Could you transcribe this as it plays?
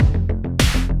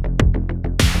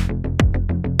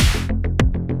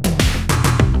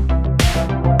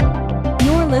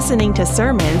listening to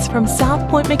sermons from South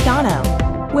Point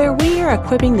McDonough, where we are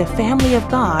equipping the family of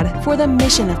God for the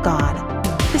mission of God,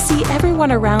 to see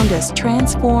everyone around us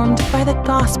transformed by the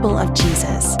gospel of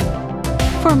Jesus.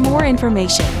 For more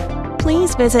information,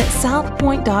 please visit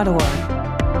southpoint.org.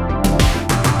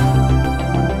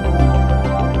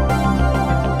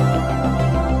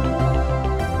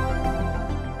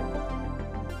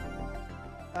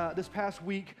 This past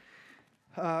week,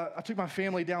 I took my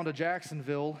family down to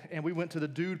Jacksonville, and we went to the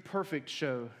Dude Perfect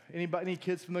show. Any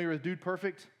kids familiar with Dude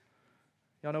Perfect?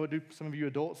 Y'all know what some of you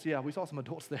adults? Yeah, we saw some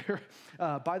adults there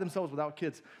by themselves without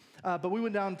kids. But we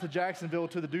went down to Jacksonville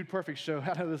to the Dude Perfect show.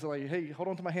 I know this is like, hey, hold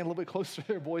on to my hand a little bit closer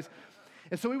there, boys.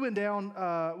 And so we went down,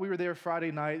 we were there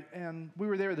Friday night, and we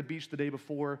were there at the beach the day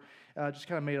before, just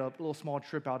kind of made a little small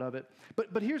trip out of it.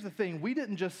 But here's the thing, we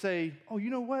didn't just say, oh,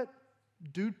 you know what?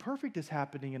 Dude Perfect is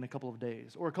happening in a couple of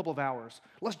days or a couple of hours.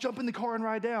 Let's jump in the car and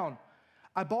ride down.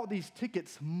 I bought these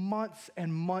tickets months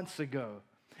and months ago.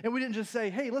 And we didn't just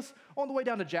say, hey, on the way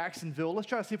down to Jacksonville, let's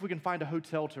try to see if we can find a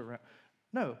hotel to rent.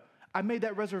 No, I made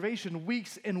that reservation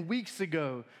weeks and weeks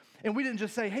ago. And we didn't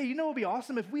just say, hey, you know what would be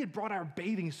awesome if we had brought our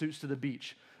bathing suits to the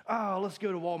beach. Oh, let's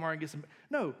go to Walmart and get some.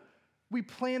 No, we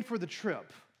planned for the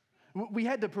trip. We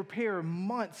had to prepare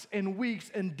months and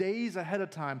weeks and days ahead of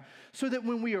time so that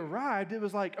when we arrived, it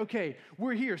was like, okay,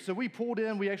 we're here. So we pulled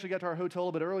in. We actually got to our hotel a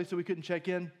little bit early so we couldn't check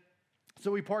in.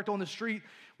 So we parked on the street.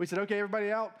 We said, okay,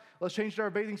 everybody out. Let's change to our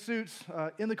bathing suits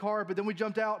in the car. But then we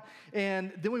jumped out,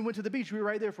 and then we went to the beach. We were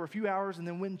right there for a few hours and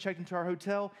then went and checked into our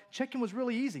hotel. Check-in was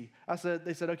really easy.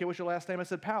 They said, okay, what's your last name? I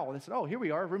said, Powell. They said, oh, here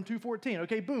we are, room 214.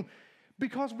 Okay, boom.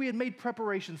 Because we had made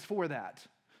preparations for that.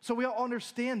 So we all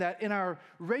understand that in our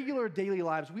regular daily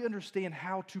lives, we understand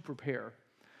how to prepare.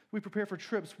 We prepare for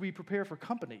trips. We prepare for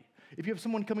company. If you have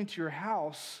someone coming to your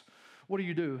house, what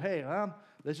do? Hey,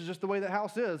 this is just the way that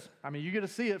house is. I mean, you get to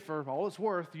see it for all it's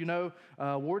worth,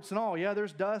 warts and all. Yeah,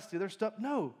 there's dust, there's stuff.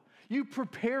 No, you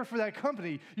prepare for that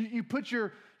company. You put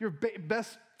your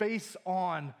best face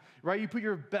on, right? You put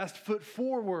your best foot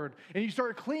forward, and you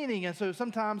start cleaning. And so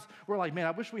sometimes we're like, man,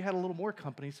 I wish we had a little more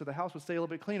company so the house would stay a little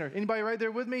bit cleaner. Anybody right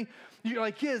there with me? You're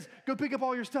like, kids, go pick up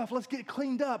all your stuff. Let's get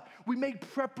cleaned up. We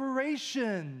make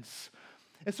preparations.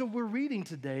 And so we're reading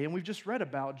today, and we've just read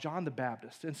about John the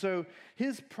Baptist. And so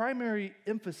his primary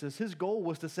emphasis, his goal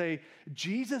was to say,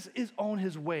 Jesus is on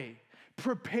his way.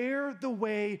 Prepare the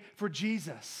way for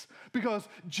Jesus, because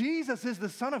Jesus is the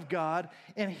Son of God,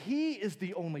 and he is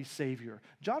the only Savior.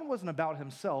 John wasn't about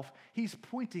himself. He's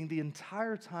pointing the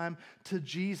entire time to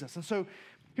Jesus. And so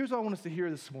here's what I want us to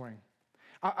hear this morning.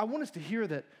 I want us to hear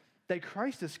that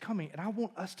Christ is coming, and I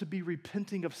want us to be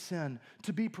repenting of sin,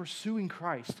 to be pursuing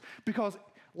Christ, because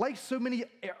like so many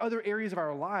other areas of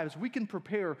our lives, we can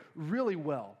prepare really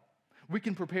well. We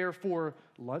can prepare for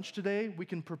lunch today. We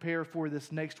can prepare for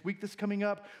this next week that's coming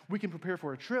up. We can prepare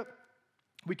for a trip.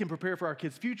 We can prepare for our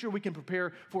kids' future. We can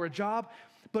prepare for a job.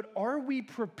 But are we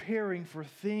preparing for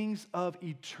things of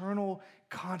eternal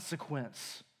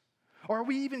consequence? Are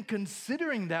we even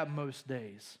considering that most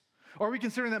days? Are we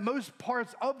considering that most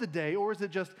parts of the day? Or is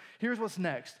it just, here's what's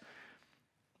next?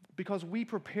 Because we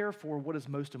prepare for what is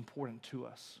most important to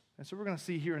us. And so we're going to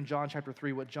see here in John chapter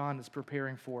 3 what John is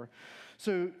preparing for.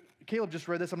 So Caleb just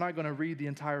read this. I'm not going to read the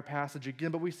entire passage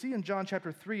again, but we see in John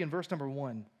chapter 3 and verse number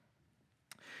 1.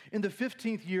 In the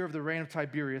 15th year of the reign of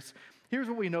Tiberius, here's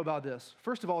what we know about this.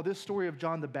 First of all, this story of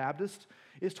John the Baptist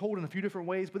is told in a few different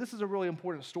ways, but this is a really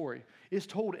important story. It's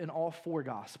told in all four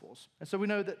Gospels. And so we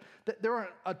know that there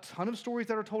aren't a ton of stories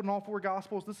that are told in all four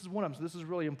Gospels. This is one of them, so this is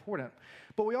really important.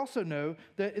 But we also know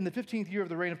that in the 15th year of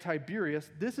the reign of Tiberius,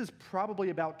 this is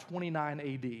probably about 29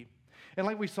 AD. And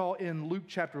like we saw in Luke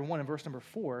chapter 1 and verse number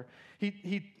 4,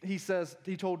 he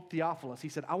told Theophilus, he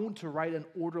said, I want to write an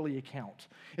orderly account.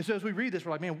 And so as we read this,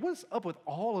 we're like, man, what's up with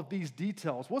all of these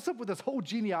details? What's up with this whole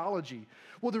genealogy?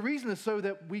 Well, the reason is so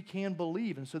that we can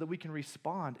believe and so that we can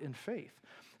respond in faith.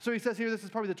 So he says here, this is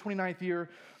probably the 29th year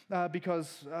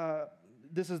because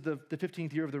this is the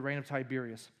 15th year of the reign of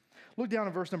Tiberius. Look down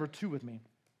at verse number 2 with me.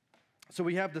 So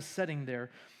we have the setting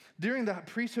there. During the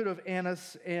priesthood of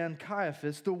Annas and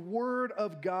Caiaphas, the word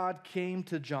of God came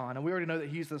to John. And we already know that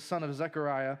he's the son of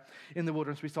Zechariah in the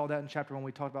wilderness. We saw that in chapter 1 when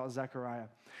we talked about Zechariah.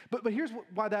 But here's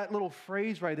why that little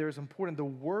phrase right there is important. The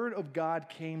word of God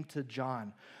came to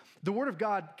John. The word of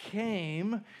God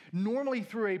came normally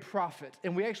through a prophet,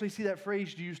 and we actually see that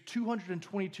phrase used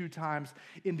 222 times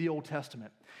in the Old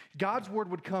Testament. God's word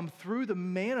would come through the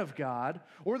man of God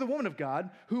or the woman of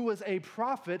God who was a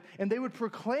prophet, and they would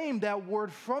proclaim that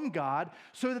word from God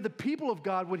so that the people of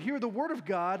God would hear the word of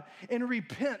God and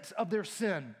repent of their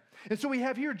sin. And so we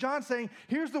have here John saying,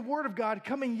 here's the word of God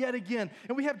coming yet again.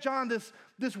 And we have John,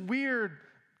 this weird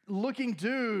looking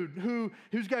dude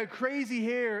who's got crazy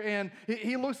hair, and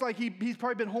he looks like he's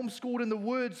probably been homeschooled in the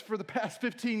woods for the past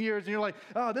 15 years. And you're like,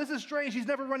 oh, this is strange. He's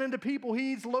never run into people.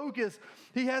 He eats locusts.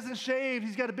 He hasn't shaved.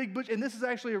 He's got a big bush. And this is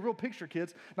actually a real picture,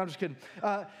 kids. No, I'm just kidding.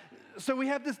 So we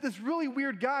have this really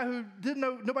weird guy who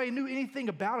nobody knew anything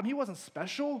about him. He wasn't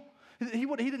special. He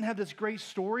didn't have this great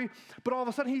story, but all of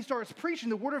a sudden he starts preaching.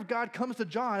 The word of God comes to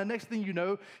John, and next thing you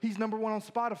know, he's number one on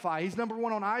Spotify. He's number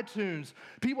one on iTunes.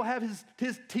 People have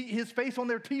his face on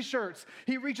their T-shirts.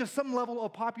 He reaches some level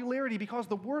of popularity because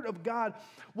the word of God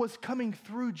was coming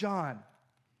through John.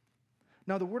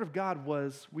 Now, the word of God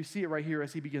we see it right here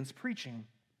as he begins preaching.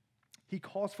 He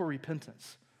calls for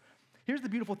repentance. Here's the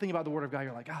beautiful thing about the word of God.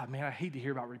 You're like, man, I hate to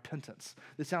hear about repentance.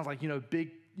 This sounds like,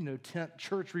 big, tent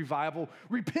church revival.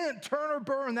 Repent, turn or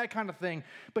burn, that kind of thing.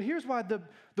 But here's why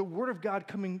the word of God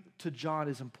coming to John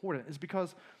is important. Is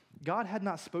because God had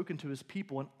not spoken to his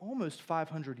people in almost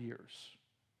 500 years.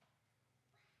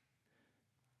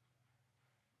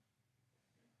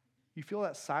 You feel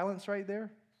that silence right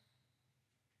there?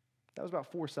 That was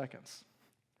about 4 seconds.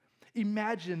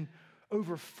 Imagine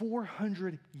over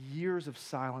 400 years of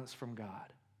silence from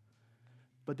God.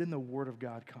 But then the word of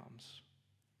God comes.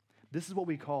 This is what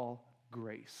we call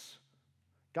grace.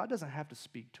 God doesn't have to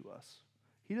speak to us.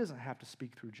 He doesn't have to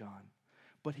speak through John.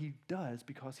 But he does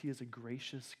because he is a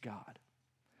gracious God.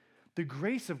 The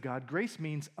grace of God, grace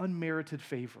means unmerited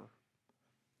favor.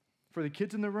 For the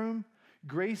kids in the room,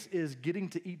 grace is getting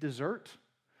to eat dessert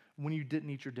when you didn't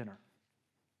eat your dinner.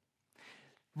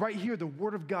 Right here, the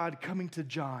word of God coming to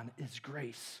John is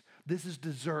grace. This is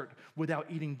dessert without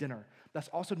eating dinner. That's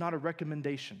also not a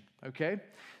recommendation, okay?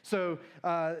 So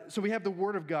we have the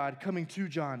word of God coming to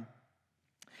John.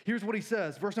 Here's what he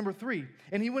says, verse number 3.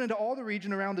 And he went into all the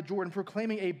region around the Jordan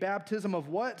proclaiming a baptism of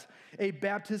what? A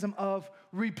baptism of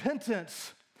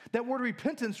repentance. That word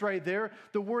repentance right there,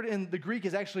 the word in the Greek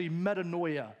is actually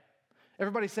metanoia.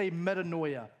 Everybody say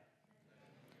metanoia.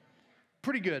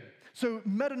 Pretty good. So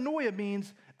metanoia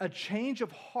means a change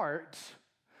of heart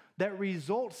that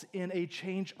results in a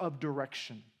change of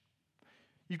direction.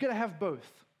 You've got to have both.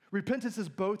 Repentance is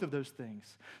both of those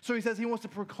things. So he says he wants to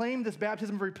proclaim this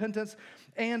baptism of repentance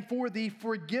and for the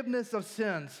forgiveness of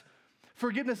sins.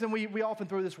 Forgiveness, and we often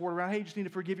throw this word around, hey, you just need to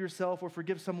forgive yourself or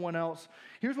forgive someone else.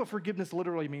 Here's what forgiveness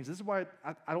literally means. This is why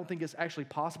I don't think it's actually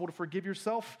possible to forgive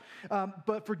yourself.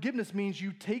 But forgiveness means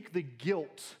you take the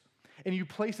guilt and you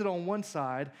place it on one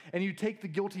side, and you take the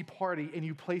guilty party and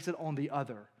you place it on the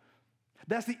other.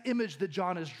 That's the image that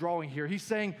John is drawing here. He's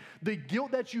saying the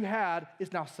guilt that you had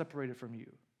is now separated from you.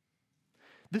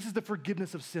 This is the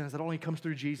forgiveness of sins that only comes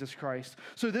through Jesus Christ.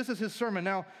 So this is his sermon.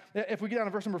 Now, if we get down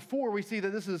to verse number 4, we see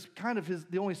that this is kind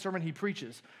of the only sermon he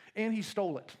preaches, and he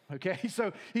stole it, okay?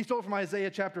 So he stole it from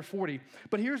Isaiah chapter 40.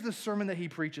 But here's the sermon that he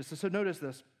preaches. So notice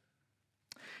this.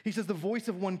 He says, the voice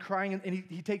of one crying, and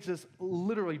he takes this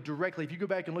literally directly. If you go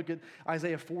back and look at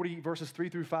Isaiah 40, verses 3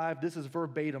 through 5, this is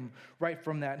verbatim right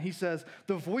from that. And he says,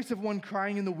 the voice of one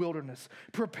crying in the wilderness,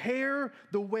 prepare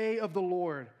the way of the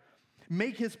Lord.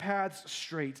 Make his paths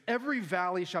straight. Every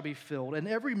valley shall be filled, and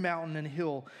every mountain and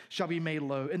hill shall be made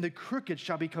low, and the crooked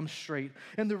shall become straight,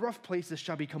 and the rough places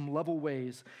shall become level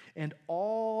ways, and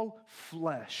all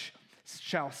flesh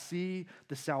shall see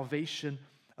the salvation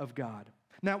of God.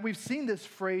 Now, we've seen this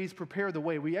phrase, prepare the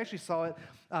way. We actually saw it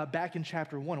back in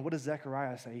chapter 1. What does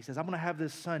Zechariah say? He says, I'm going to have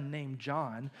this son named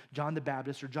John the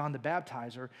Baptist or John the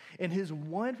Baptizer, and his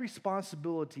one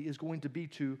responsibility is going to be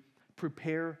to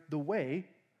prepare the way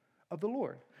of the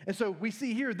Lord. And so we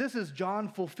see here, this is John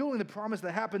fulfilling the promise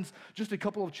that happens just a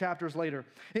couple of chapters later.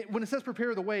 When it says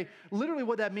prepare the way, literally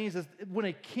what that means is when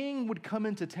a king would come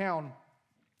into town,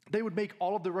 they would make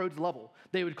all of the roads level.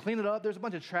 They would clean it up. There's a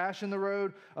bunch of trash in the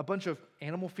road, a bunch of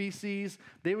animal feces.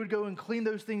 They would go and clean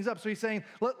those things up. So he's saying,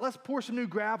 let's pour some new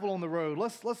gravel on the road.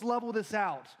 Let's level this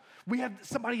out. We have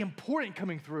somebody important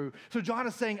coming through. So John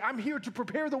is saying, I'm here to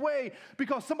prepare the way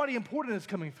because somebody important is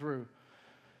coming through.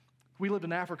 We lived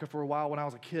in Africa for a while when I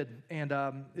was a kid, and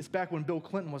it's back when Bill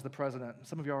Clinton was the president.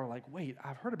 Some of y'all are like, wait,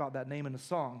 I've heard about that name in a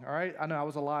song, all right? I know I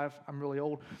was alive. I'm really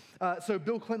old. So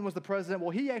Bill Clinton was the president.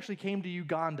 Well, he actually came to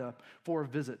Uganda for a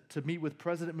visit to meet with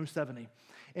President Museveni.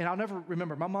 And I'll never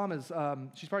remember. My mom is,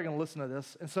 she's probably going to listen to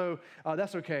this, and so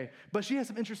that's okay. But she has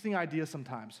some interesting ideas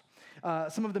sometimes.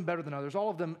 Some of them better than others.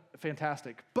 All of them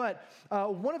fantastic. But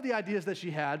one of the ideas that she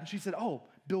had, she said,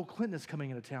 Bill Clinton is coming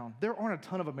into town. There aren't a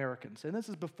ton of Americans. And this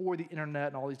is before the internet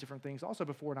and all these different things, also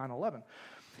before 9/11.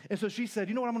 And so she said,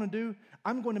 you know what I'm going to do?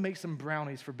 I'm going to make some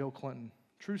brownies for Bill Clinton.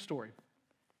 True story.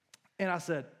 And I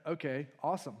said, okay,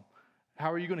 awesome.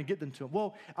 How are you going to get them to him?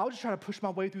 Well, I'll just try to push my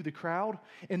way through the crowd,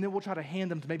 and then we'll try to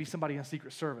hand them to maybe somebody in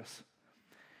Secret Service.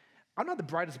 I'm not the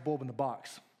brightest bulb in the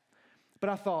box, but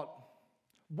I thought,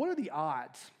 what are the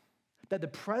odds that the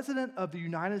President of the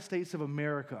United States of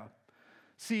America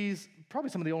sees probably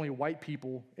some of the only white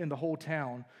people in the whole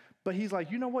town, but he's like,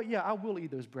 you know what? Yeah, I will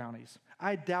eat those brownies.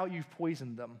 I doubt you've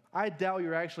poisoned them. I doubt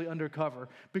you're actually undercover,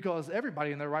 because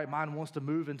everybody in their right mind wants to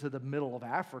move into the middle of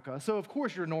Africa. So of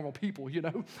course you're normal people, you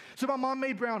know? So my mom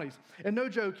made brownies. And no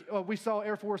joke, we saw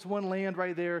Air Force One land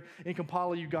right there in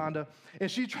Kampala, Uganda. And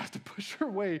she tries to push her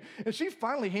way. And she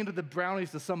finally handed the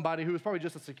brownies to somebody who was probably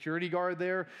just a security guard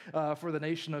there for the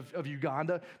nation of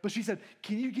Uganda. But she said,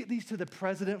 can you get these to the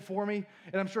president for me?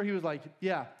 And I'm sure he was like,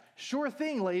 yeah, sure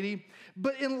thing, lady.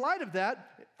 But in light of that,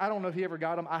 I don't know if he ever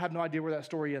got them. I have no idea where that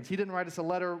story ends. He didn't write us a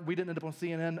letter. We didn't end up on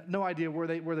CNN. No idea where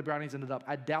the brownies ended up.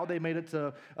 I doubt they made it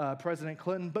to President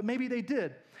Clinton, but maybe they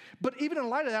did. But even in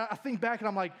light of that, I think back and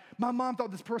I'm like, my mom thought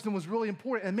this person was really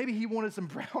important, and maybe he wanted some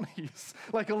brownies,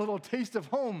 like a little taste of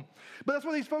home. But that's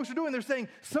what these folks are doing. They're saying,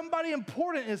 somebody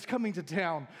important is coming to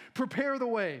town. Prepare the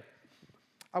way.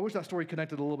 I wish that story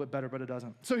connected a little bit better, but it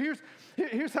doesn't. So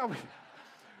here's how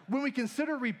when we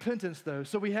consider repentance, though,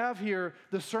 so we have here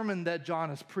the sermon that John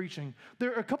is preaching.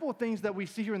 There are a couple of things that we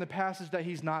see here in the passage that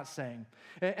he's not saying.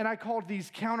 And I called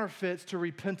these counterfeits to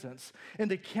repentance. And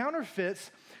the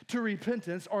counterfeits to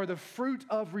repentance are the fruit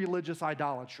of religious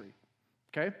idolatry,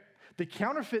 okay? The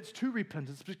counterfeits to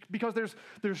repentance, because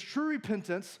there's true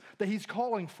repentance that he's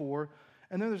calling for,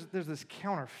 and then there's this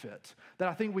counterfeit that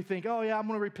I think we think, oh yeah, I'm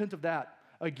going to repent of that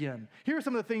again. Here are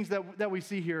some of the things that we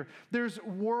see here. There's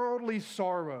worldly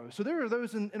sorrow. So there are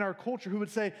those in our culture who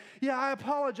would say, yeah, I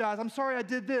apologize. I'm sorry I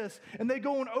did this. And they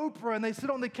go on Oprah and they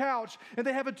sit on the couch and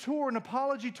they have a tour, an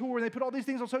apology tour, and they put all these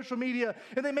things on social media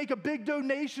and they make a big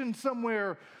donation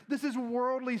somewhere. This is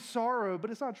worldly sorrow,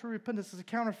 but it's not true repentance. It's a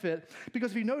counterfeit.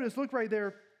 Because if you notice, look right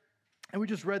there, and we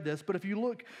just read this, but if you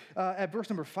look at verse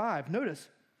number 5, notice,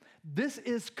 this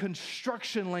is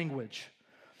construction language.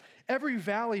 Every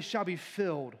valley shall be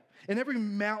filled, and every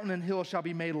mountain and hill shall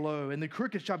be made low, and the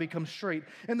crooked shall become straight,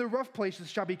 and the rough places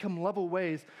shall become level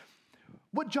ways.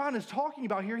 What John is talking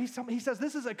about here, he says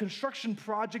this is a construction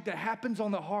project that happens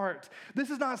on the heart. This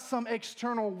is not some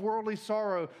external worldly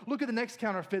sorrow. Look at the next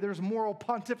counterfeit. There's moral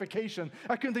pontification.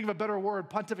 I couldn't think of a better word.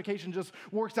 Pontification just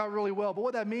works out really well. But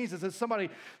what that means is it's somebody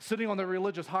sitting on their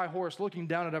religious high horse looking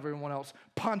down at everyone else,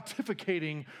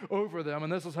 pontificating over them.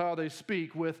 And this is how they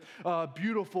speak with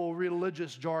beautiful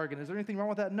religious jargon. Is there anything wrong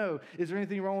with that? No. Is there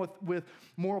anything wrong with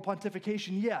moral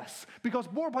pontification? Yes. Because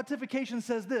moral pontification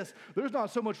says this, there's not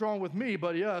so much wrong with me,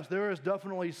 but yes, there is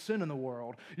definitely sin in the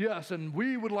world. Yes, and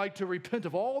we would like to repent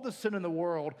of all the sin in the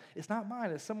world. It's not mine,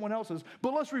 it's someone else's.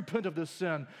 But let's repent of this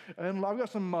sin. And I've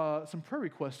got some prayer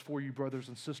requests for you, brothers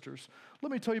and sisters.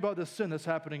 Let me tell you about this sin that's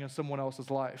happening in someone else's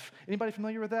life. Anybody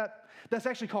familiar with that? That's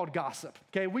actually called gossip,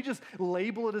 okay? We just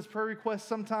label it as prayer requests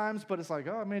sometimes, but it's like,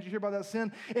 oh man, did you hear about that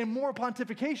sin? And moral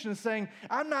pontification is saying,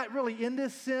 I'm not really in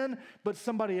this sin, but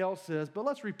somebody else is. But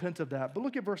let's repent of that. But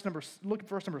look at verse number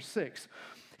 6.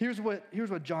 Here's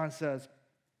what John says.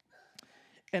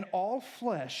 And all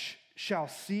flesh shall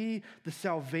see the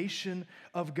salvation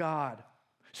of God.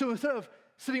 So instead of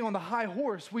sitting on the high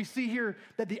horse, we see here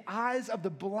that the eyes of the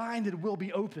blinded will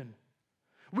be open.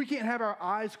 We can't have our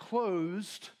eyes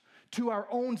closed to our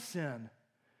own sin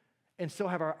and still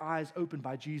have our eyes opened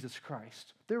by Jesus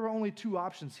Christ. There are only two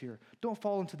options here. Don't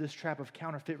fall into this trap of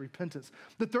counterfeit repentance.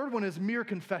 The third one is mere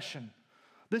confession.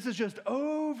 This is just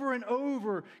over and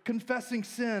over confessing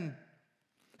sin,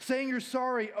 saying you're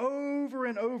sorry over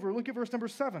and over. Look at verse number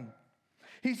 7.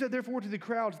 He said, therefore, to the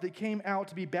crowds that came out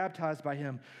to be baptized by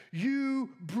him, you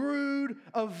brood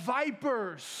of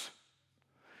vipers.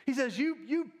 He says,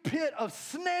 you pit of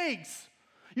snakes.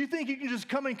 You think you can just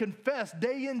come and confess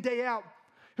day in, day out.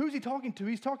 Who's he talking to?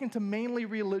 He's talking to mainly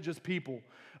religious people.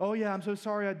 Oh yeah, I'm so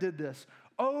sorry I did this.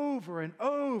 Over and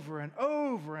over and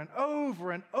over and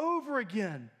over and over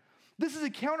again. This is a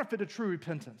counterfeit of true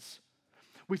repentance.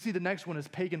 We see the next one is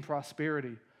pagan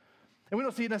prosperity. And we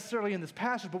don't see it necessarily in this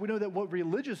passage, but we know that what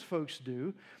religious folks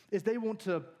do is they want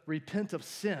to repent of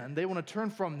sin. They want to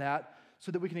turn from that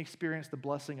so that we can experience the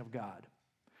blessing of God.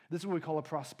 This is what we call a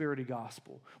prosperity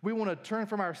gospel. We want to turn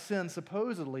from our sin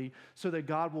supposedly so that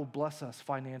God will bless us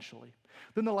financially.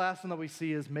 Then the last one that we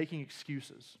see is making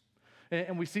excuses.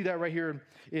 And we see that right here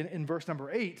in verse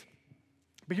number 8.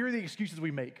 But here are the excuses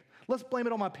we make. Let's blame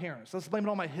it on my parents. Let's blame it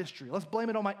on my history. Let's blame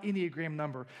it on my Enneagram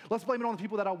number. Let's blame it on the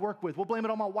people that I work with. We'll blame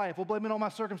it on my wife. We'll blame it on my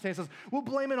circumstances. We'll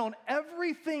blame it on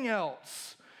everything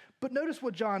else But notice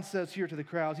what John says here to the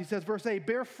crowds. He says, verse 8,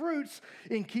 bear fruits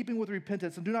in keeping with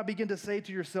repentance, and do not begin to say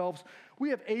to yourselves, we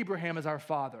have Abraham as our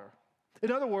father.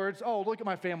 In other words, oh, look at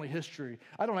my family history.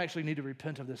 I don't actually need to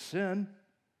repent of this sin.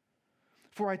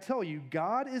 For I tell you,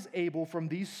 God is able from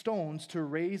these stones to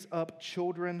raise up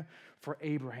children for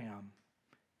Abraham.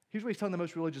 Here's what he's telling the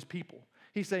most religious people.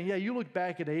 He's saying, yeah, you look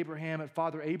back at Abraham, at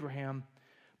Father Abraham,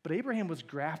 but Abraham was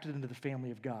grafted into the family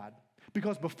of God.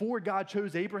 Because before God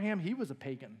chose Abraham, he was a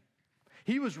pagan.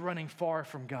 He was running far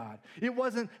from God. It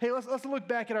wasn't, hey, let's look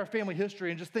back at our family history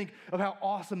and just think of how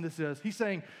awesome this is. He's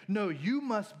saying, no, you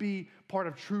must be part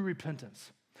of true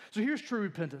repentance. So here's true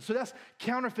repentance. So that's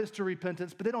counterfeits to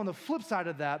repentance. But then on the flip side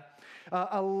of that,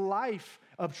 a life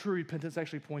of true repentance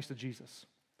actually points to Jesus.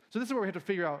 So this is where we have to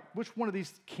figure out which one of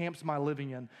these camps am I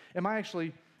living in. Am I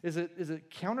actually, is it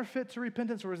counterfeit to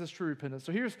repentance or is this true repentance?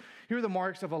 So here are the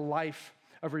marks of a life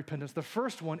of repentance. The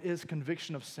first one is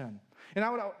conviction of sin. And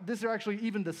these are actually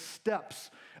even the steps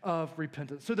of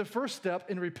repentance. So the first step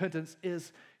in repentance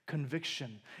is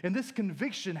conviction. And this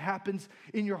conviction happens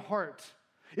in your heart.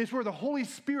 It's where the Holy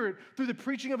Spirit, through the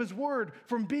preaching of his word,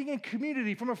 from being in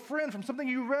community, from a friend, from something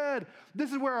you read,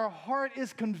 this is where our heart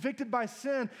is convicted by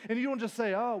sin. And you don't just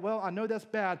say, oh, well, I know that's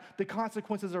bad. The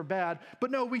consequences are bad.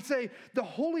 But no, we say the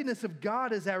holiness of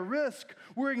God is at risk.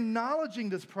 We're acknowledging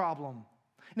this problem.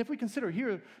 And if we consider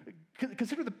here,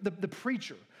 consider the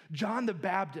preacher, John the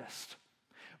Baptist.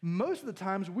 Most of the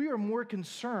times we are more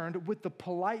concerned with the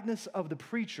politeness of the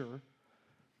preacher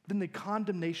than the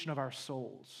condemnation of our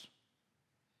souls.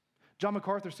 John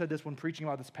MacArthur said this when preaching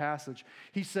about this passage.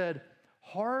 He said,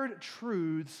 hard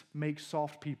truths make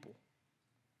soft people.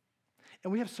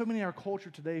 And we have so many in our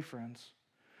culture today, friends,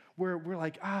 where we're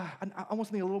like, I want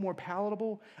something a little more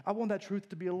palatable. I want that truth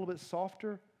to be a little bit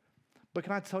softer. But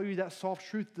can I tell you that soft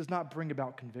truth does not bring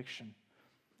about conviction,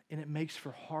 and it makes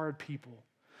for hard people.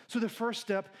 So the first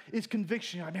step is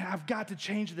conviction. I've got to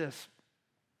change this.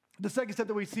 The second step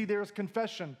that we see there is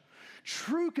confession,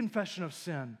 true confession of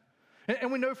sin.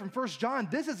 And we know from 1 John,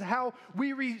 this is how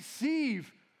we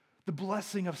receive the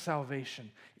blessing of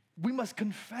salvation. We must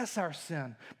confess our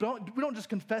sin. But we don't just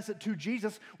confess it to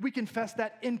Jesus, we confess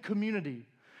that in community.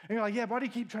 And you're like, yeah, why do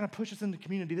you keep trying to push us into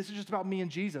community? This is just about me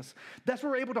and Jesus. That's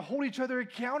where we're able to hold each other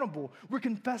accountable. We're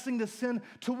confessing the sin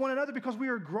to one another because we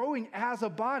are growing as a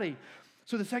body.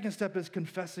 So the second step is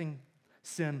confessing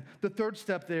sin. The third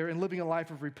step there in living a life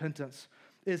of repentance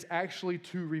is actually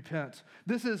to repent.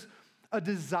 This is a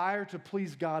desire to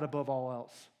please God above all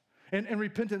else. And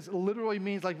repentance literally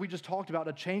means, like we just talked about,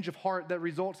 a change of heart that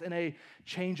results in a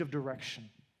change of direction.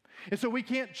 And so we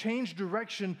can't change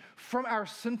direction from our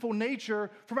sinful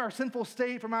nature, from our sinful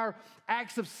state, from our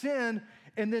acts of sin,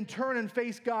 and then turn and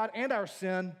face God and our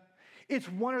sin. It's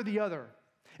one or the other.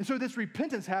 And so this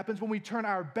repentance happens when we turn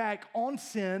our back on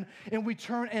sin and we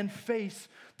turn and face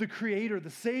the Creator, the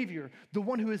Savior, the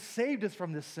one who has saved us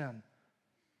from this sin.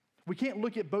 We can't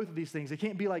look at both of these things. It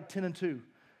can't be like 10 and 2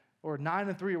 or 9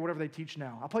 and 3 or whatever they teach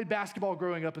now. I played basketball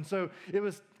growing up, and so it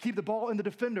was keep the ball in the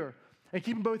defender and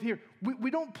keep them both here.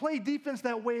 We don't play defense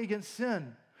that way against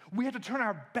sin. We have to turn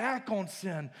our back on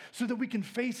sin so that we can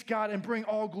face God and bring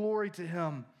all glory to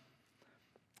Him.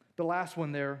 The last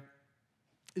one there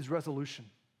is resolution.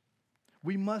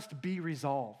 We must be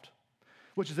resolved,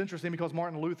 which is interesting because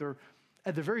Martin Luther,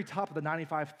 at the very top of the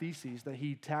 95 Theses that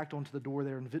he tacked onto the door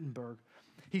there in Wittenberg,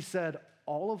 he said,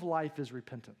 all of life is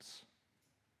repentance.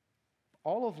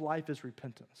 All of life is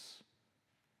repentance.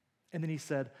 And then he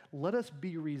said, let us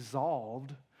be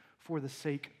resolved for the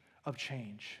sake of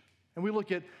change. And we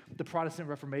look at the Protestant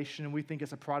Reformation and we think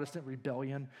it's a Protestant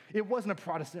rebellion. It wasn't a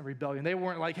Protestant rebellion. They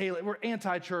weren't like, hey, we're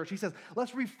anti-church. He says,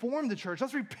 let's reform the church.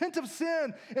 Let's repent of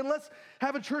sin and let's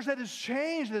have a church that is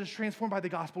changed, that is transformed by the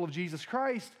gospel of Jesus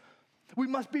Christ. We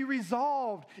must be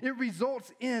resolved. It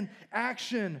results in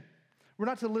action. We're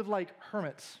not to live like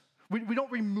hermits. We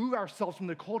don't remove ourselves from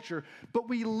the culture, but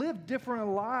we live different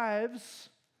lives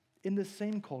in the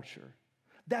same culture.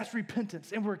 That's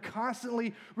repentance, and we're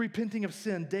constantly repenting of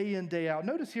sin day in, day out.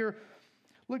 Notice here,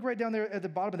 look right down there at the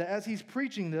bottom of that. As he's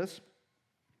preaching this,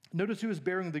 notice who is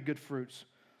bearing the good fruits.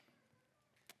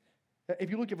 If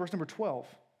you look at verse number 12,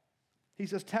 he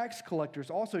says, tax collectors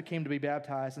also came to be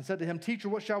baptized and said to him, teacher,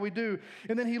 what shall we do?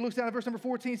 And then he looks down at verse number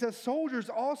 14, he says, soldiers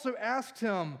also asked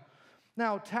him.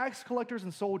 Now, tax collectors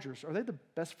and soldiers, are they the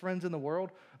best friends in the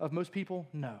world of most people?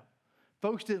 No.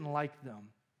 Folks didn't like them.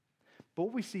 But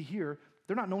what we see here,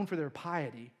 they're not known for their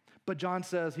piety. But John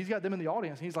says, he's got them in the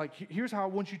audience. He's like, here's how I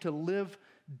want you to live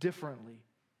differently.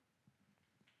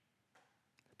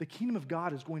 The kingdom of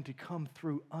God is going to come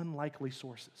through unlikely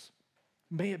sources.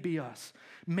 May it be us.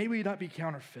 May we not be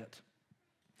counterfeit.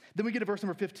 Then we get to verse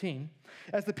number 15.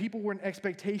 As the people were in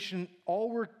expectation, all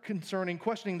were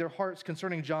questioning their hearts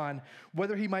concerning John,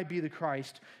 whether he might be the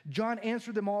Christ. John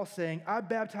answered them all, saying, I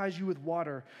baptize you with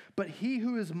water, but he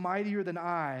who is mightier than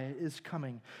I is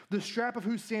coming, the strap of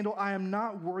whose sandal I am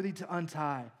not worthy to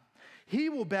untie. He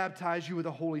will baptize you with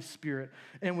the Holy Spirit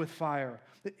and with fire.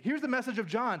 Here's the message of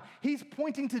John. He's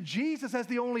pointing to Jesus as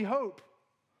the only hope.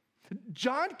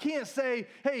 John can't say,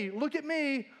 hey, look at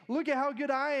me, look at how good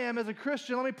I am as a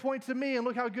Christian, let me point to me, and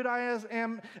look how good I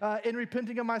am in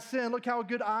repenting of my sin, look how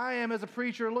good I am as a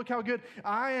preacher, look how good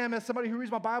I am as somebody who reads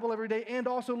my Bible every day, and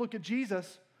also look at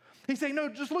Jesus. He's saying, no,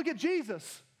 just look at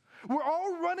Jesus. We're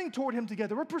all running toward him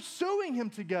together. We're pursuing him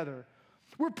together.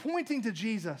 We're pointing to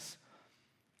Jesus.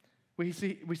 We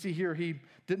see here he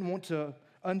didn't want to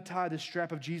untie the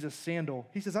strap of Jesus' sandal.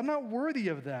 He says, I'm not worthy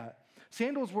of that.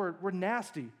 Sandals were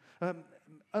nasty.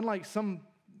 Unlike some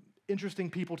interesting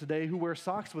people today who wear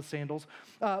socks with sandals,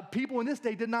 people in this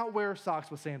day did not wear socks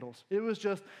with sandals. It was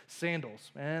just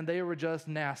sandals, and they were just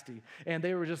nasty, and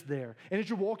they were just there. And as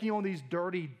you're walking on these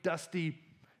dirty, dusty,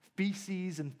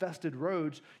 feces-infested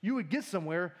roads, you would get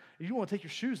somewhere, and you want to take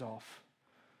your shoes off.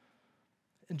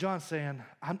 And John's saying,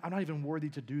 I'm not even worthy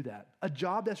to do that. A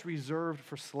job that's reserved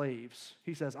for slaves.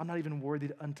 He says, I'm not even worthy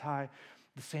to untie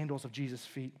the sandals of Jesus'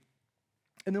 feet.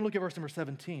 And then look at verse number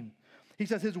 17. He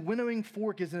says, his winnowing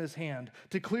fork is in his hand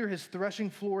to clear his threshing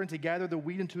floor and to gather the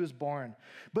wheat into his barn.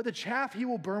 But the chaff he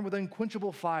will burn with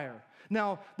unquenchable fire.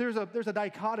 Now, there's a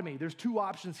dichotomy. There's two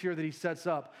options here that he sets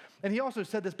up. And he also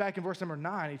said this back in verse number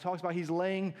 9. He talks about he's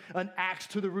laying an axe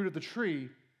to the root of the tree.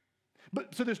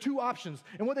 But so there's two options.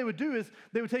 And what they would do is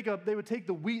they would take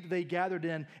the wheat they gathered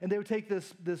in, and they would take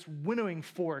this winnowing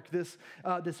fork, this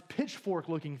pitchfork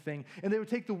looking thing, and they would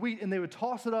take the wheat and they would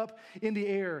toss it up in the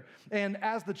air. And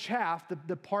as the chaff,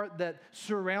 the part that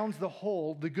surrounds the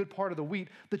hull, the good part of the wheat,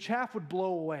 the chaff would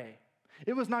blow away.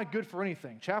 It was not good for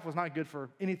anything. Chaff was not good for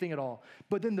anything at all.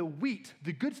 But then the wheat,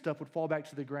 the good stuff, would fall back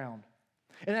to the ground.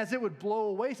 And as it would blow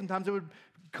away, sometimes it would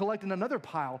collect in another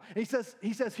pile. And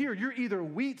he says here, you're either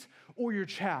wheat or you're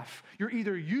chaff. You're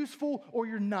either useful or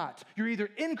you're not. You're either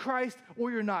in Christ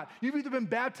or you're not. You've either been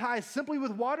baptized simply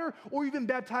with water or you've been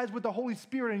baptized with the Holy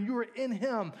Spirit and you are in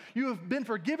him. You have been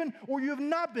forgiven or you have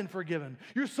not been forgiven.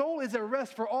 Your soul is at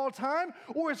rest for all time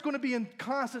or it's going to be in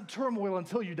constant turmoil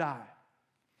until you die.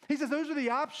 He says those are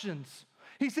the options.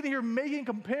 He's sitting here making a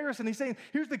comparison. He's saying,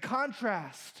 here's the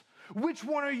contrast. Which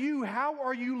one are you? How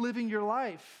are you living your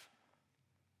life?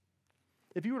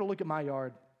 If you were to look at my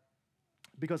yard,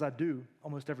 because I do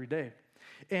almost every day,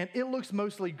 and it looks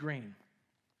mostly green.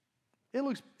 It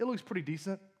looks pretty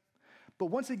decent, but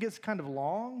once it gets kind of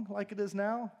long like it is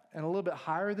now and a little bit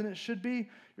higher than it should be,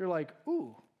 you're like,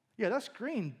 ooh, yeah, that's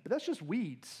green, but that's just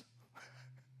weeds.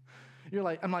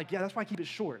 I'm like, yeah, that's why I keep it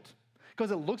short.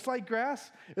 Because it looks like grass,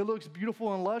 it looks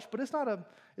beautiful and lush, but it's not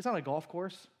a golf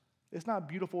course. It's not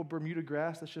beautiful Bermuda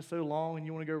grass that's just so long and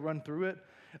you want to go run through it.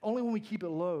 Only when we keep it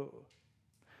low.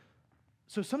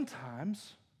 So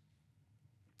sometimes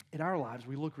in our lives,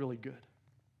 we look really good.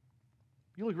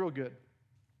 You look real good.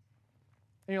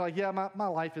 And you're like, yeah, my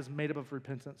life is made up of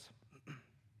repentance.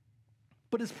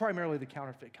 But it's primarily the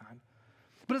counterfeit kind.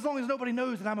 But as long as nobody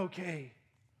knows that I'm okay.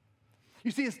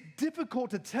 You see, it's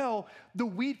difficult to tell the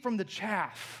wheat from the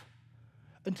chaff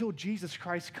until Jesus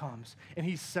Christ comes and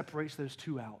he separates those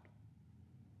two out.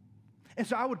 And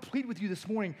so I would plead with you this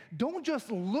morning, don't just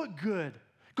look good,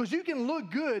 because you can look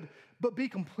good but be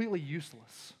completely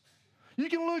useless. You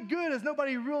can look good if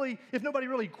nobody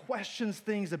really questions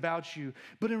things about you,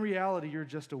 but in reality, you're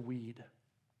just a weed.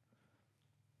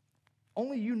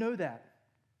 Only you know that.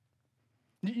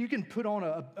 You can put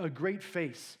on a great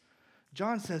face.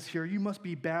 John says here, you must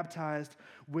be baptized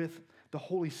with the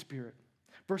Holy Spirit.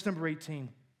 Verse number 18,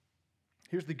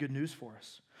 here's the good news for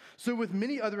us. So with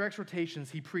many other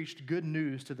exhortations, he preached good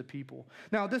news to the people.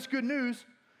 Now, this good news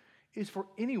is for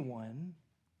anyone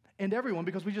and everyone,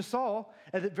 because we just saw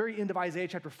at the very end of Isaiah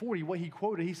chapter 40, what he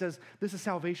quoted, he says, this is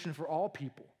salvation for all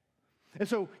people. And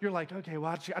so you're like, okay,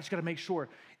 well, I just got to make sure.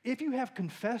 If you have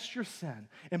confessed your sin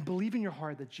and believe in your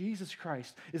heart that Jesus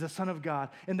Christ is the Son of God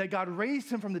and that God raised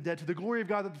him from the dead to the glory of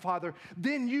God the Father,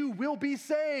 then you will be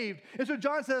saved. And so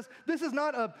John says, this is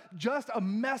not just a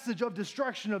message of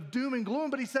destruction, of doom and gloom,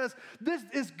 but he says, this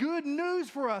is good news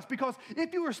for us, because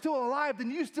if you are still alive, then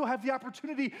you still have the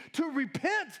opportunity to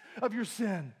repent of your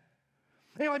sin.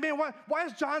 And you're like, man, why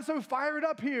is John so fired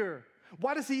up here?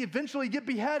 Why does he eventually get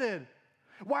beheaded?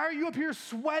 Why are you up here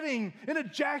sweating in a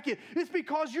jacket? It's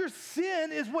because your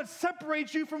sin is what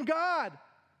separates you from God.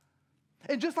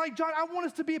 And just like John, I want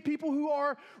us to be a people who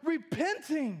are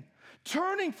repenting,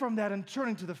 turning from that and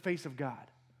turning to the face of God.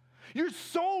 Your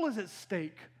soul is at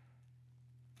stake.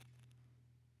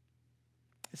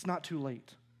 It's not too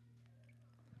late.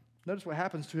 Notice what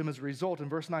happens to him as a result. In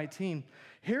verse 19,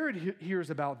 Herod hears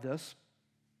about this.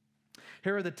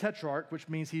 Herod the Tetrarch, which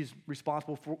means he's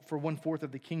responsible for 1/4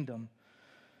 of the kingdom,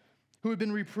 who had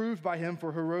been reproved by him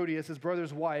for Herodias, his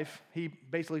brother's wife. He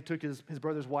basically took his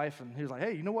brother's wife and he was like,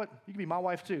 hey, you know what? You can be my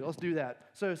wife too. Let's do that.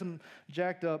 So some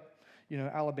jacked up,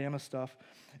 Alabama stuff.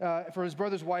 For his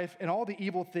brother's wife and all the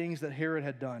evil things that Herod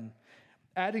had done.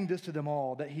 Adding this to them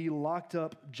all, that he locked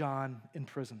up John in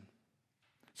prison.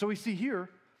 So we see here,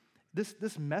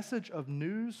 this message of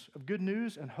news, of good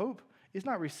news and hope, is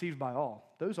not received by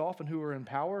all. Those often who are in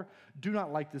power do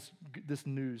not like this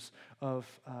news of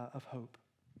hope.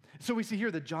 So we see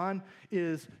here that John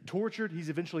is tortured. He's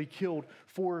eventually killed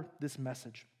for this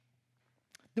message.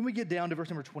 Then we get down to verse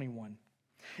number 21.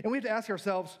 And we have to ask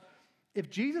ourselves, if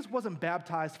Jesus wasn't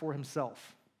baptized for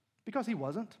himself, because he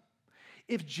wasn't,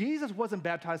 if Jesus wasn't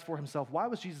baptized for himself, why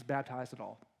was Jesus baptized at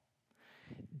all?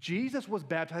 Jesus was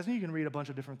baptized, and you can read a bunch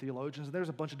of different theologians, and there's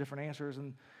a bunch of different answers,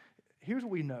 and here's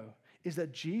what we know, is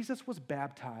that Jesus was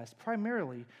baptized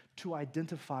primarily to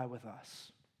identify with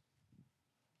us.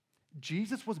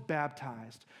 Jesus was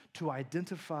baptized to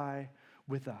identify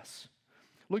with us.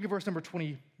 Look at verse number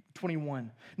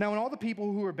 21. Now, when all the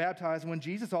people who were baptized, and when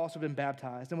Jesus also had been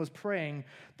baptized and was praying,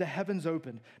 the heavens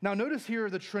opened. Now, notice here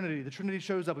the Trinity. The Trinity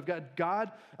shows up. We've got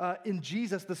God in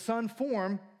Jesus, the Son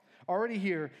form, already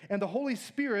here. And the Holy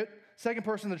Spirit, second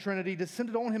person of the Trinity,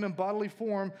 descended on him in bodily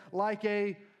form like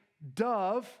a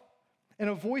dove. And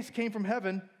a voice came from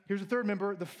heaven. Here's the third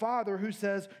member, the Father, who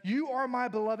says, "You are my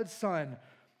beloved Son.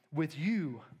 With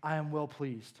you I am well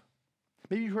pleased."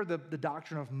 Maybe you heard the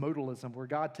doctrine of modalism, where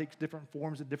God takes different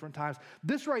forms at different times.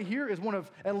 This right here is one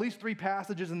of at least 3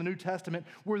 passages in the New Testament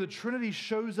where the Trinity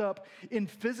shows up in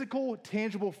physical,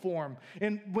 tangible form.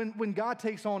 And when God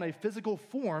takes on a physical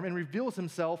form and reveals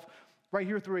himself right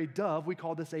here through a dove, we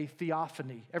call this a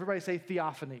theophany. Everybody say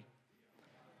theophany.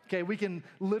 Okay, we can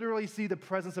literally see the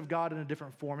presence of God in a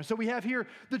different form. And so we have here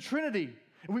the Trinity.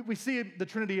 We see the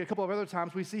Trinity a couple of other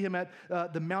times. We see him at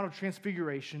the Mount of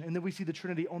Transfiguration, and then we see the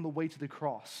Trinity on the way to the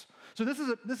cross. So this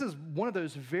is one of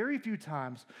those very few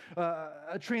times,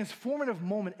 a transformative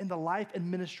moment in the life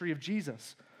and ministry of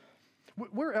Jesus.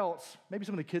 Where else, maybe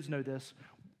some of the kids know this,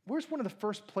 where's one of the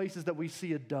first places that we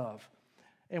see a dove?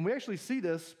 And we actually see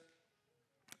this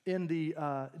in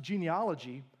the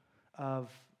genealogy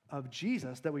of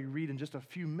Jesus that we read in just a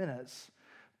few minutes.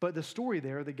 But the story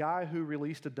there, the guy who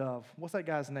released a dove, what's that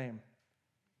guy's name?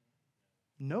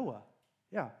 Noah.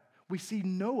 Yeah. We see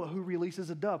Noah who releases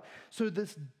a dove. So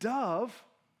this dove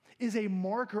is a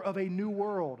marker of a new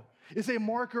world. It's a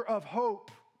marker of hope.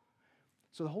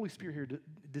 So the Holy Spirit here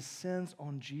descends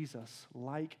on Jesus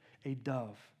like a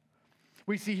dove.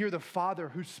 We see here the Father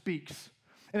who speaks.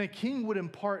 And a king would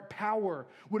impart power,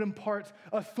 would impart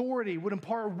authority, would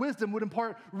impart wisdom, would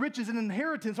impart riches and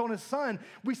inheritance on his son.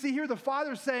 We see here the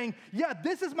Father saying, yeah,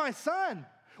 this is my son.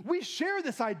 We share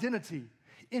this identity.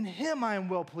 In him I am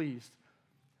well pleased.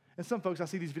 And some folks, I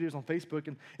see these videos on Facebook,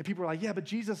 and people are like, yeah, but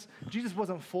Jesus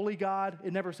wasn't fully God.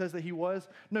 It never says that he was.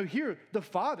 No, here, the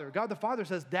Father, God the Father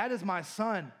says, that is my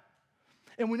son.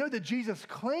 And we know that Jesus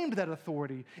claimed that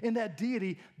authority and that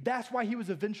deity. That's why he was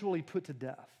eventually put to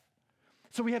death.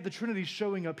 So we have the Trinity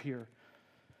showing up here.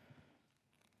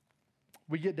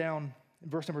 We get down in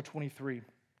verse number 23.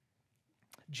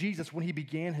 Jesus, when he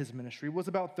began his ministry, was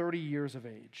about 30 years of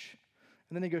age.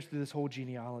 And then he goes through this whole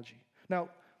genealogy. Now,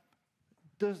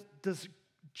 does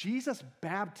Jesus'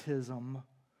 baptism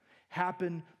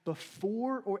happen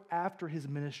before or after his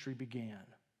ministry began?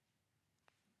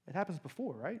 It happens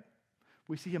before, right?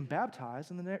 We see him baptized,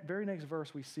 and the very next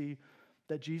verse we see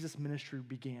that Jesus' ministry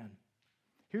began.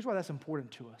 Here's why that's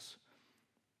important to us.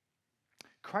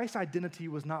 Christ's identity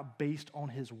was not based on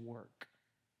his work.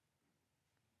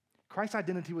 Christ's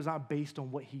identity was not based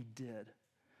on what he did.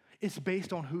 It's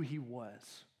based on who he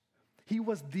was. He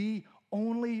was the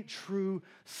only true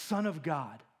Son of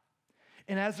God.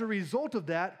 And as a result of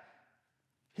that,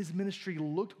 his ministry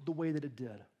looked the way that it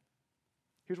did.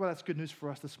 Here's why that's good news for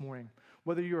us this morning.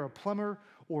 Whether you're a plumber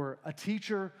or a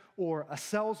teacher or a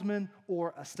salesman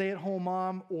or a stay-at-home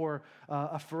mom or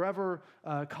a forever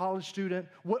college student,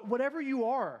 whatever you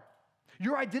are,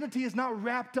 your identity is not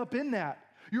wrapped up in that.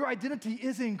 Your identity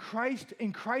is in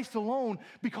Christ alone,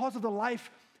 because of the life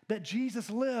that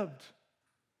Jesus lived.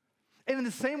 And in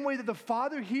the same way that the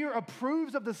Father here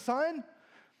approves of the Son,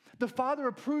 the Father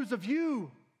approves of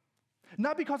you.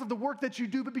 Not because of the work that you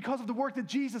do, but because of the work that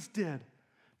Jesus did.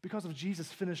 Because of Jesus'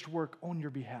 finished work on your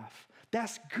behalf.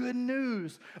 That's good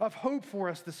news of hope for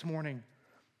us this morning.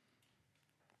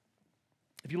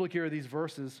 if you look here at these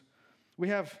verses, we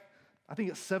have, I think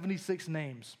it's 76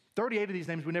 names. 38 of these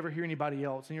names we never hear anybody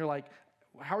else. And you're like,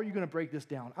 how are you going to break this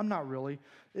down? I'm not really.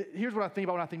 Here's what I think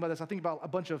about when I think about this. I think about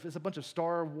it's a bunch of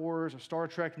Star Wars or Star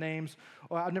Trek names.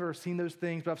 I've never seen those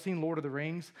things, but I've seen Lord of the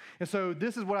Rings. And so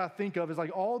this is what I think of is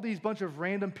like all these bunch of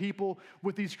random people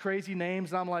with these crazy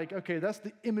names. And I'm like, okay, that's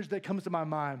the image that comes to my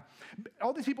mind.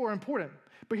 All these people are important.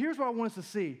 But here's what I want us to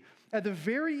see. At the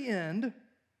very end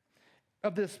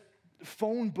of this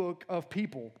phone book of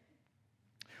people,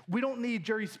 we don't need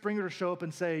Jerry Springer to show up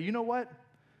and say, you know what?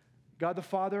 God the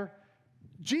Father,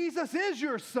 Jesus is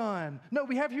your son. No,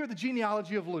 we have here the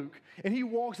genealogy of Luke, and he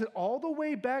walks it all the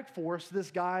way back for us to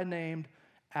this guy named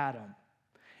Adam.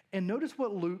 And notice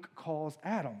what Luke calls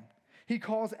Adam. He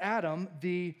calls Adam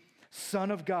the Son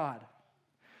of God.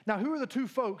 Now, who are the two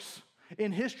folks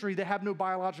in history that have no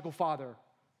biological father?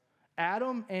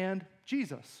 Adam and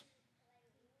Jesus.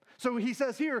 So he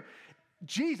says here,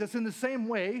 Jesus, in the same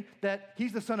way that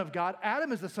he's the Son of God,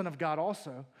 Adam is the Son of God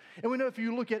also. And we know if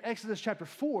you look at Exodus chapter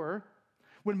 4,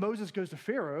 when Moses goes to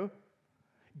Pharaoh,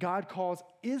 God calls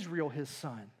Israel his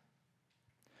son.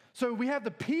 So we have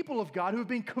the people of God who have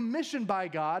been commissioned by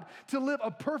God to live a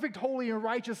perfect, holy, and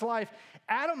righteous life.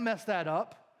 Adam messed that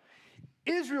up.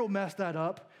 Israel messed that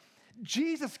up.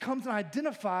 Jesus comes and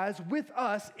identifies with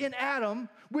us in Adam,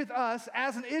 with us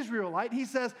as an Israelite. He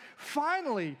says,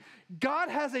 finally, God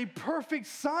has a perfect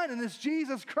son, and it's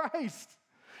Jesus Christ.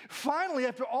 Finally,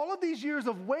 after all of these years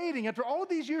of waiting, after all of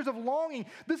these years of longing,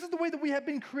 this is the way that we have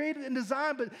been created and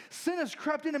designed, but sin has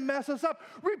crept in and messed us up.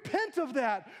 Repent of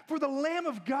that, for the Lamb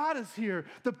of God is here,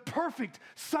 the perfect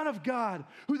Son of God,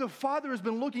 who the Father has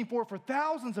been looking for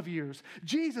thousands of years.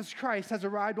 Jesus Christ has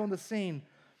arrived on the scene.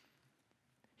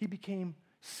 He became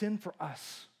sin for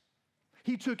us.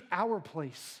 He took our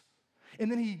place.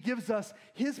 And then he gives us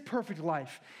his perfect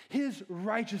life, his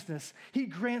righteousness. He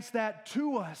grants that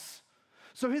to us.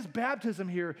 So his baptism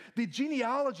here, the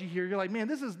genealogy here, you're like, man,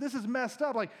 this is messed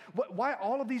up. Like, why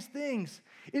all of these things?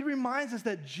 It reminds us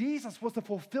that Jesus was the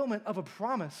fulfillment of a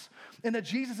promise and that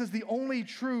Jesus is the only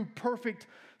true, perfect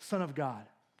Son of God.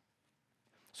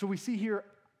 So we see here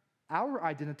our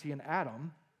identity in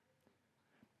Adam,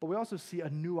 but we also see a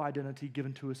new identity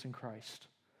given to us in Christ.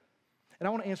 And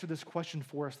I want to answer this question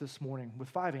for us this morning with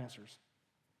 5 answers.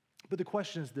 But the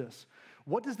question is this: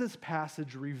 what does this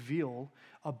passage reveal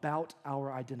about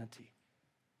our identity?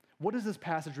 What does this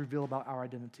passage reveal about our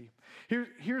identity?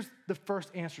 Here's the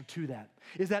first answer to that,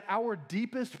 is that our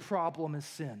deepest problem is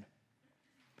sin.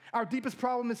 Our deepest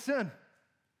problem is sin.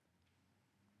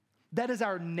 That is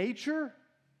our nature,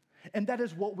 and that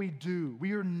is what we do.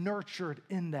 We are nurtured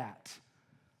in that.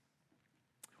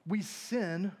 We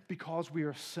sin because we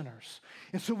are sinners.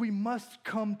 And so we must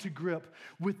come to grip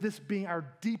with this being our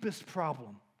deepest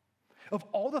problem. Of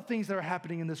all the things that are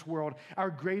happening in this world, our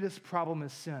greatest problem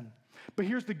is sin. But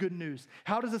here's the good news.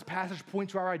 How does this passage point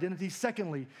to our identity?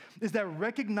 Secondly, is that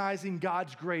recognizing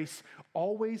God's grace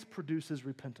always produces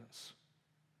repentance.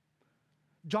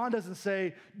 John doesn't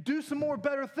say, do some more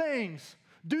better things,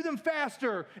 do them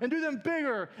faster and do them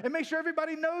bigger and make sure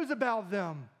everybody knows about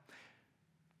them.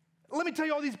 Let me tell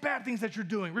you all these bad things that you're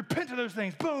doing. Repent of those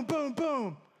things. Boom, boom,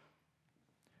 boom.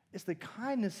 It's the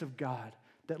kindness of God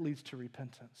that leads to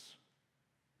repentance.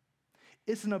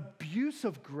 It's an abuse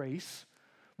of grace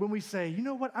when we say, you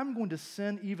know what, I'm going to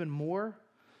sin even more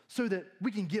so that we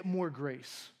can get more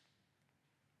grace.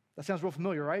 That sounds real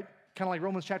familiar, right? Kind of like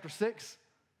Romans chapter 6.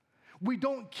 We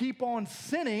don't keep on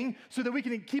sinning so that we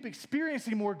can keep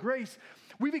experiencing more grace.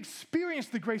 We've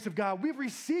experienced the grace of God. We've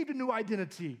received a new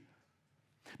identity.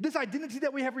 This identity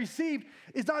that we have received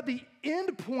is not the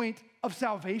end point of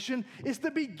salvation, it's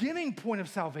the beginning point of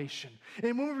salvation.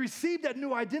 And when we receive that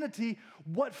new identity,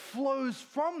 what flows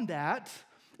from that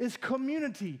is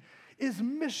community, is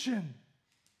mission,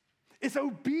 it's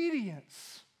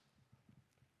obedience.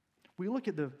 We look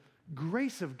at the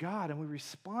grace of God and we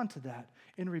respond to that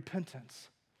in repentance.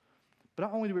 But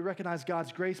not only do we recognize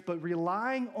God's grace, but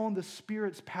relying on the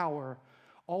Spirit's power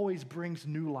always brings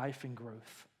new life and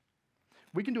growth.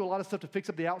 We can do a lot of stuff to fix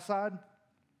up the outside.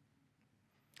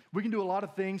 We can do a lot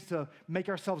of things to make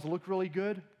ourselves look really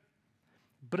good.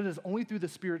 But it is only through the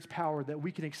Spirit's power that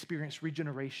we can experience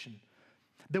regeneration,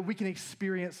 that we can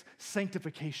experience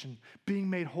sanctification, being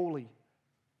made holy.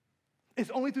 It's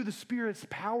only through the Spirit's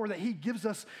power that He gives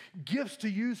us gifts to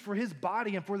use for His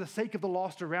body and for the sake of the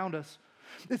lost around us.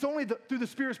 It's only through the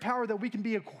Spirit's power that we can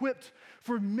be equipped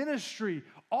for ministry,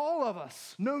 all of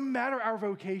us, no matter our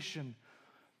vocation.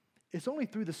 It's only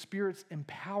through the Spirit's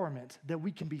empowerment that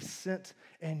we can be sent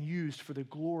and used for the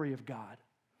glory of God.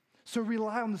 So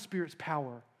rely on the Spirit's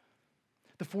power.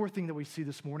 The fourth thing that we see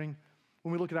this morning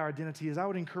when we look at our identity is I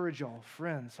would encourage y'all,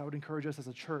 friends, I would encourage us as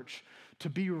a church to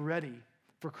be ready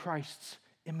for Christ's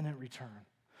imminent return.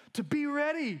 To be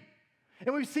ready.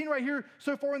 And we've seen right here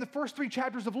so far in the first 3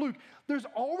 chapters of Luke, there's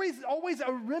always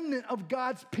a remnant of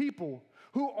God's people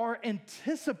who are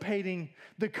anticipating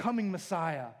the coming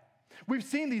Messiah. We've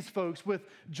seen these folks with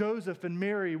Joseph and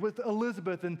Mary, with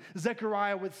Elizabeth and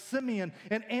Zechariah, with Simeon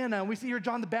and Anna. And we see here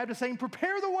John the Baptist saying,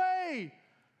 prepare the way.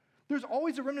 There's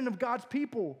always a remnant of God's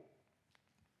people.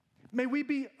 May we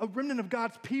be a remnant of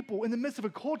God's people in the midst of a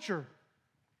culture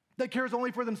that cares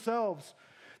only for themselves,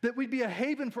 that we'd be a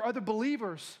haven for other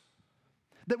believers,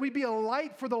 that we'd be a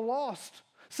light for the lost,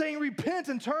 saying repent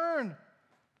and turn,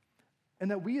 and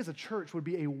that we as a church would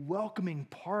be a welcoming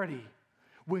party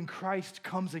when Christ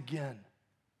comes again.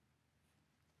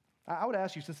 I would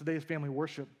ask you, since today is family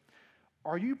worship,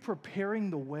 are you preparing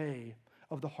the way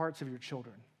of the hearts of your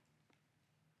children?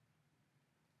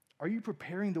 Are you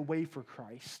preparing the way for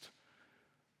Christ?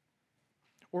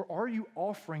 Or are you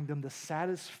offering them the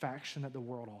satisfaction that the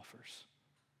world offers?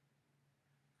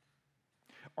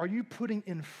 Are you putting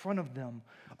in front of them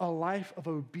a life of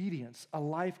obedience, a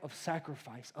life of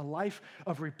sacrifice, a life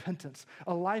of repentance,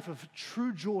 a life of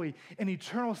true joy and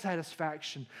eternal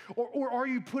satisfaction? Or are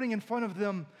you putting in front of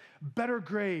them better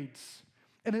grades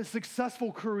and a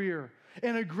successful career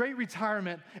and a great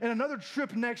retirement and another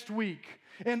trip next week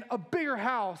and a bigger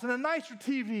house and a nicer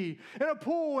TV and a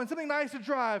pool and something nice to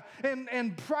drive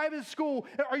and private school?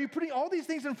 Are you putting all these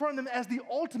things in front of them as the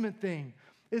ultimate thing?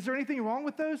 Is there anything wrong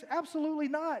with those? Absolutely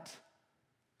not.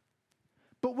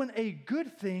 But when a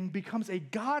good thing becomes a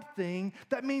God thing,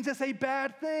 that means it's a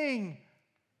bad thing.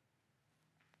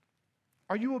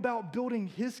 Are you about building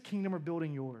his kingdom or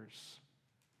building yours?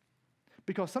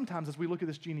 Because sometimes as we look at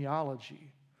this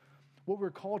genealogy, what we're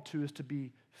called to is to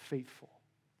be faithful.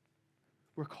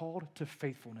 We're called to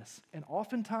faithfulness. And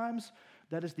oftentimes,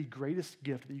 that is the greatest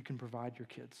gift that you can provide your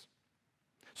kids.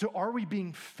 So are we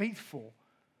being faithful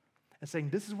and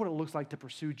saying, this is what it looks like to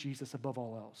pursue Jesus above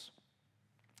all else?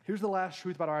 Here's the last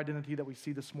truth about our identity that we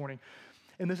see this morning,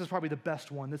 and this is probably the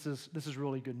best one. This is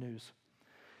really good news.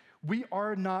 We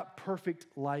are not perfect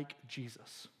like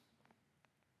Jesus,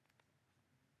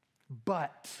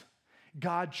 but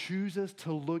God chooses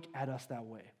to look at us that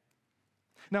way.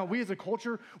 Now, we as a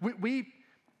culture, we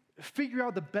figure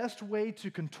out the best way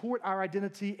to contort our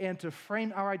identity and to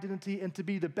frame our identity and to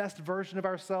be the best version of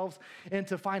ourselves and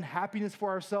to find happiness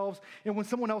for ourselves. And when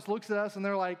someone else looks at us and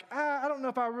they're like, I don't know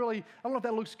if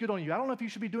that looks good on you. I don't know if you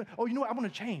should be doing, oh, you know what? I'm going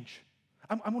to change.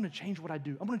 I'm going to change what I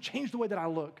do. I'm going to change the way that I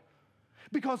look.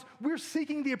 Because we're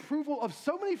seeking the approval of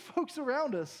so many folks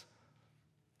around us.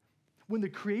 When the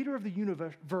creator of the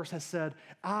universe has said,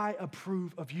 I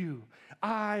approve of you.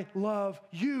 I love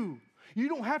you. You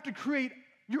don't have to create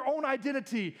your own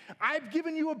identity. I've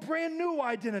given you a brand new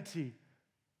identity.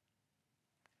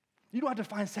 You don't have to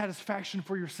find satisfaction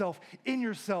for yourself, in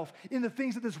the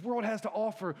things that this world has to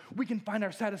offer. We can find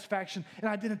our satisfaction and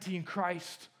identity in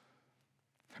Christ.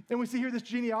 And we see here this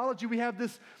genealogy, we have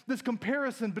this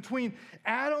comparison between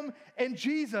Adam and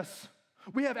Jesus.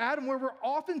 We have Adam where we're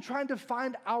often trying to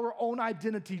find our own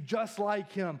identity just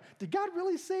like him. Did God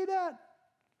really say that?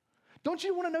 Don't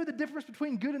you want to know the difference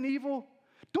between good and evil?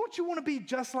 Don't you want to be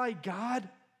just like God?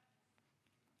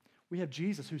 We have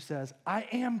Jesus who says, I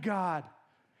am God,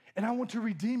 and I want to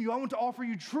redeem you. I want to offer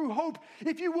you true hope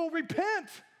if you will repent.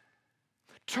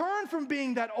 Turn from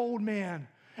being that old man.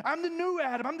 I'm the new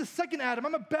Adam. I'm the second Adam.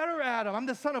 I'm a better Adam. I'm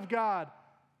the Son of God.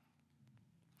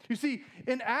 You see,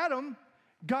 in Adam,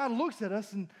 God looks at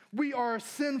us and we are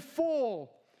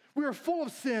sinful. We are full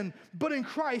of sin, but in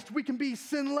Christ, we can be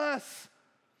sinless.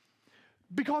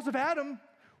 Because of Adam,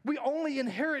 we only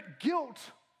inherit guilt,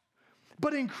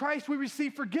 but in Christ we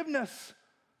receive forgiveness.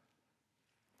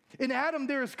 In Adam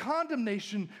there is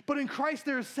condemnation, but in Christ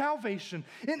there is salvation.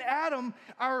 In Adam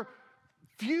our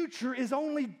future is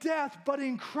only death, but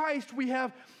in Christ we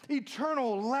have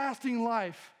eternal, lasting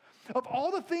life. Of all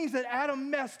the things that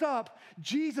Adam messed up,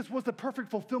 Jesus was the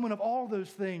perfect fulfillment of all those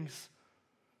things.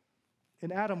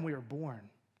 In Adam we are born,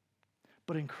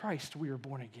 but in Christ we are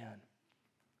born again.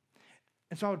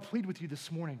 And so I would plead with you this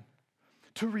morning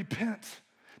to repent,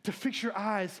 to fix your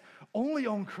eyes only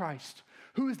on Christ,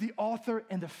 who is the author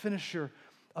and the finisher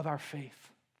of our faith.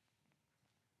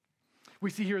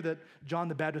 We see here that John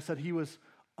the Baptist said he was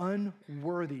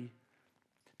unworthy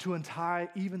to untie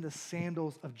even the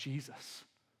sandals of Jesus.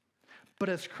 But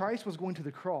as Christ was going to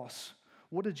the cross,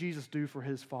 what did Jesus do for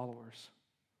his followers?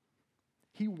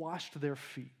 He washed their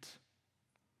feet.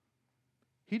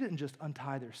 He didn't just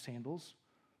untie their sandals,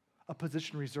 a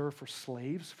position reserved for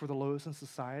slaves, for the lowest in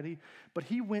society, but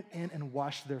he went in and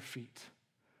washed their feet.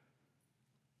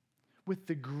 with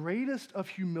the greatest of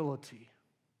humility,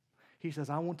 he says,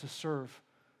 I want to serve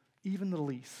even the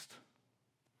least.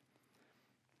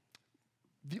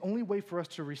 The only way for us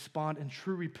to respond in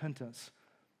true repentance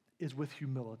is with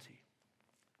humility.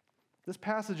 This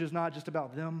passage is not just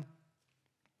about them.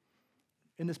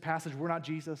 In this passage, we're not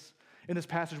Jesus. In this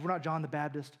passage, we're not John the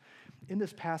Baptist. In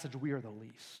this passage, we are the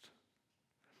least.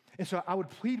 And so I would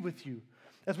plead with you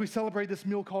as we celebrate this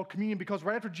meal called communion, because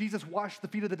right after Jesus washed the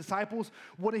feet of the disciples,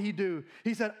 what did he do?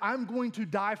 He said, I'm going to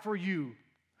die for you.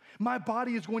 My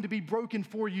body is going to be broken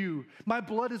for you. My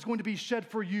blood is going to be shed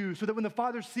for you, so that when the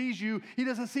Father sees you, he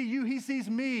doesn't see you, he sees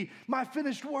me, my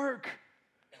finished work.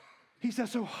 He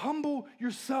says, so humble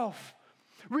yourself.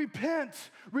 Repent.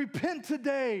 Repent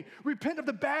today. Repent of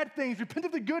the bad things. Repent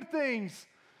of the good things.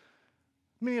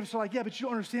 Many of us are like, yeah, but you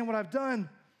don't understand what I've done.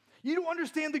 You don't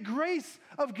understand the grace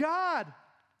of God.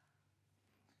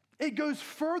 It goes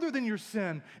further than your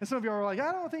sin. And some of you are like,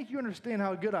 I don't think you understand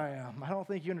how good I am. I don't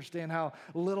think you understand how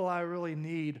little I really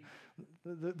need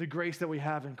the grace that we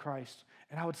have in Christ.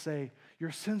 And I would say, your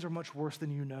sins are much worse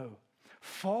than you know.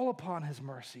 Fall upon his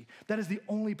mercy. That is the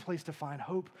only place to find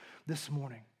hope this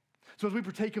morning. So as we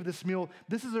partake of this meal,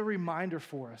 this is a reminder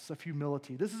for us of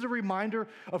humility. This is a reminder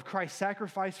of Christ's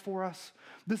sacrifice for us.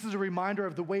 This is a reminder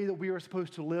of the way that we are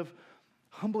supposed to live,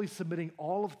 humbly submitting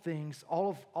all of things,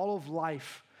 all of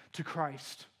life to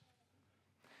Christ.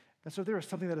 And so there is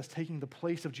something that is taking the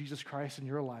place of Jesus Christ in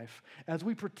your life. As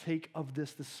we partake of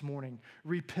this morning,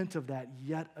 repent of that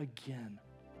yet again.